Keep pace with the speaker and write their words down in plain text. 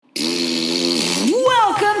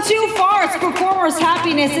to Farts, Performers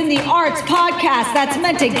Happiness in the Arts podcast that's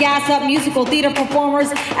meant to gas up musical theater performers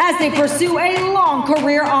as they pursue a long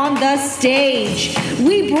career on the stage.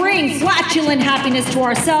 We bring flatulent happiness to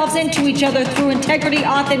ourselves and to each other through integrity,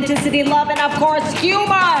 authenticity, love, and of course,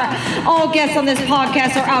 humor. All guests on this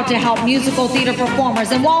podcast are out to help musical theater performers,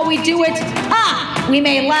 and while we do it, we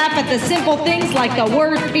may laugh at the simple things like the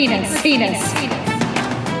word penis.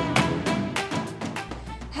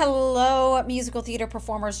 Hello, musical theater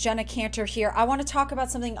performers. Jenna Cantor here. I want to talk about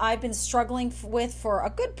something I've been struggling with for a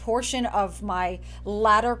good portion of my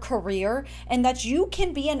latter career, and that you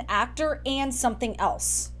can be an actor and something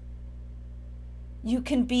else. You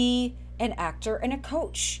can be an actor and a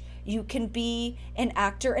coach. You can be an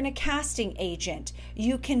actor and a casting agent.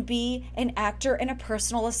 You can be an actor and a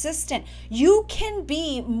personal assistant. You can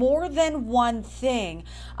be more than one thing.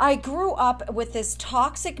 I grew up with this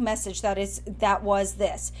toxic message that was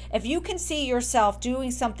this: if you can see yourself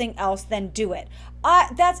doing something else, then do it.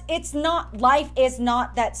 It's not, life is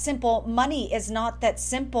not that simple. Money is not that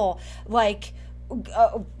simple.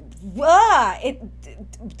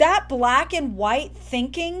 That black and white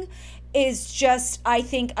thinking is just, I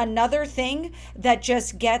think, another thing that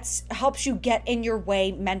just helps you get in your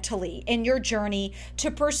way mentally in your journey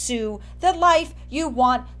to pursue the life you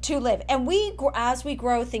want to live. And as we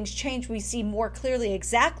grow, things change. We see more clearly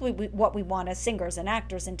exactly what we want as singers and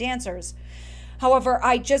actors and dancers. However,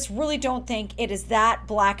 I just really don't think it is that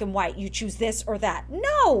black and white. You choose this or that.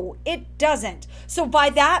 No, it doesn't. So by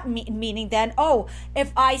that meaning then,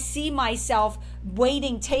 if I see myself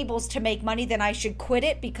waiting tables to make money, then I should quit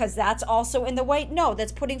it because that's also in the way. No,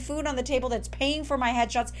 that's putting food on the table. That's paying for my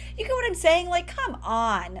headshots. You get what I'm saying? Come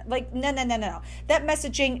on. No. That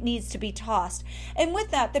messaging needs to be tossed. And with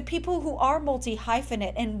that, the people who are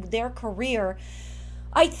multi-hyphenate in their career,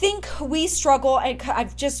 I think we struggle. I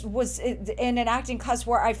just was in an acting class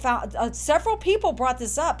where I found several people brought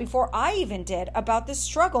this up before I even did, about the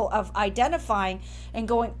struggle of identifying and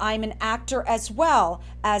going, I'm an actor as well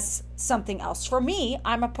as something else. For me,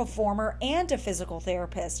 I'm a performer and a physical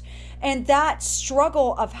therapist. And that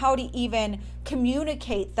struggle of how to even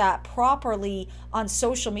communicate that properly on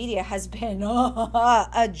social media has been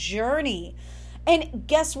a journey. And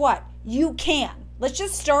guess what? You can. Let's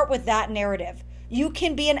just start with that narrative. You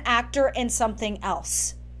can be an actor and something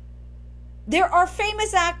else. There are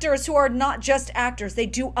famous actors who are not just actors. They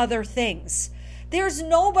do other things. There's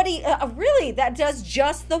nobody really that does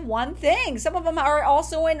just the one thing. Some of them are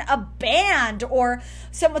also in a band or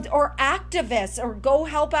activists, or go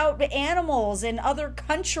help out animals in other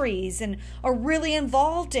countries and are really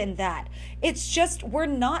involved in that. It's just, we're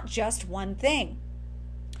not just one thing.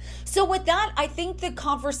 So with that, I think the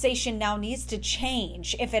conversation now needs to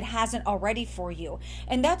change if it hasn't already for you.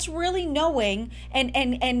 And that's really knowing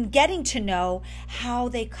and getting to know how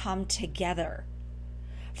they come together.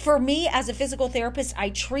 For me, as a physical therapist, I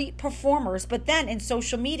treat performers, but then in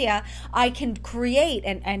social media, I can create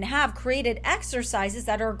and have created exercises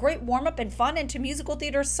that are a great warm-up and fun into musical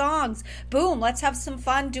theater songs. Boom, let's have some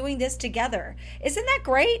fun doing this together. Isn't that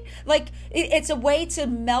great? It's a way to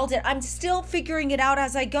meld it. I'm still figuring it out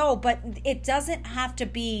as I go, but it doesn't have to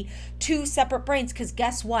be two separate brains, because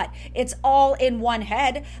guess what? It's all in one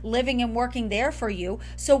head, living and working there for you.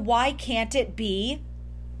 So why can't it be?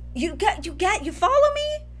 You follow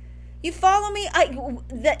me? You follow me?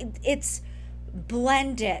 It's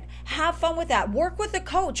blended. Have fun with that. Work with a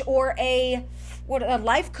coach or a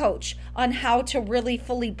life coach on how to really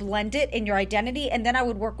fully blend it in your identity. And then I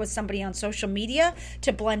would work with somebody on social media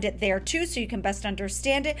to blend it there too, so you can best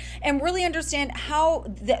understand it and really understand how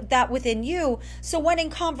that within you. So when in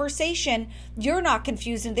conversation, you're not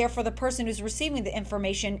confused, and therefore the person who's receiving the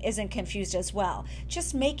information isn't confused as well.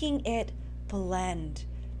 Just making it blend.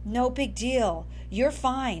 No big deal. You're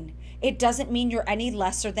fine. It doesn't mean you're any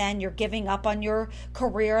lesser than, you're giving up on your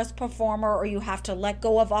career as a performer, or you have to let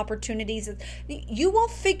go of opportunities. You will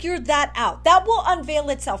figure that out. That will unveil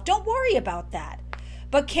itself. Don't worry about that.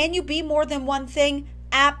 But can you be more than one thing?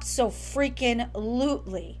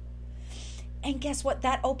 Abso-freaking-lutely. And guess what?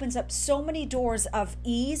 That opens up so many doors of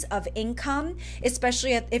ease, of income,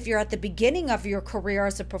 especially if you're at the beginning of your career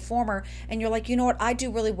as a performer and you're like, you know what, I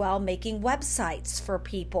do really well making websites for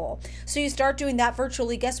people. So you start doing that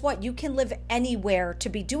virtually. Guess what? You can live anywhere to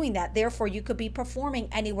be doing that. Therefore, you could be performing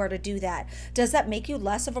anywhere to do that. Does that make you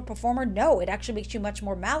less of a performer? No, it actually makes you much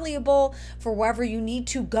more malleable for wherever you need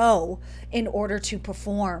to go in order to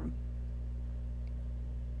perform.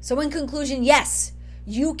 So in conclusion, yes,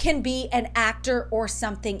 you can be an actor or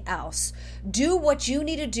something else. Do what you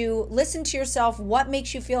need to do. Listen to yourself, what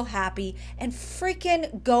makes you feel happy, and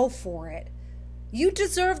freaking go for it. You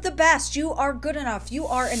deserve the best. You are good enough. You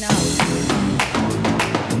are enough.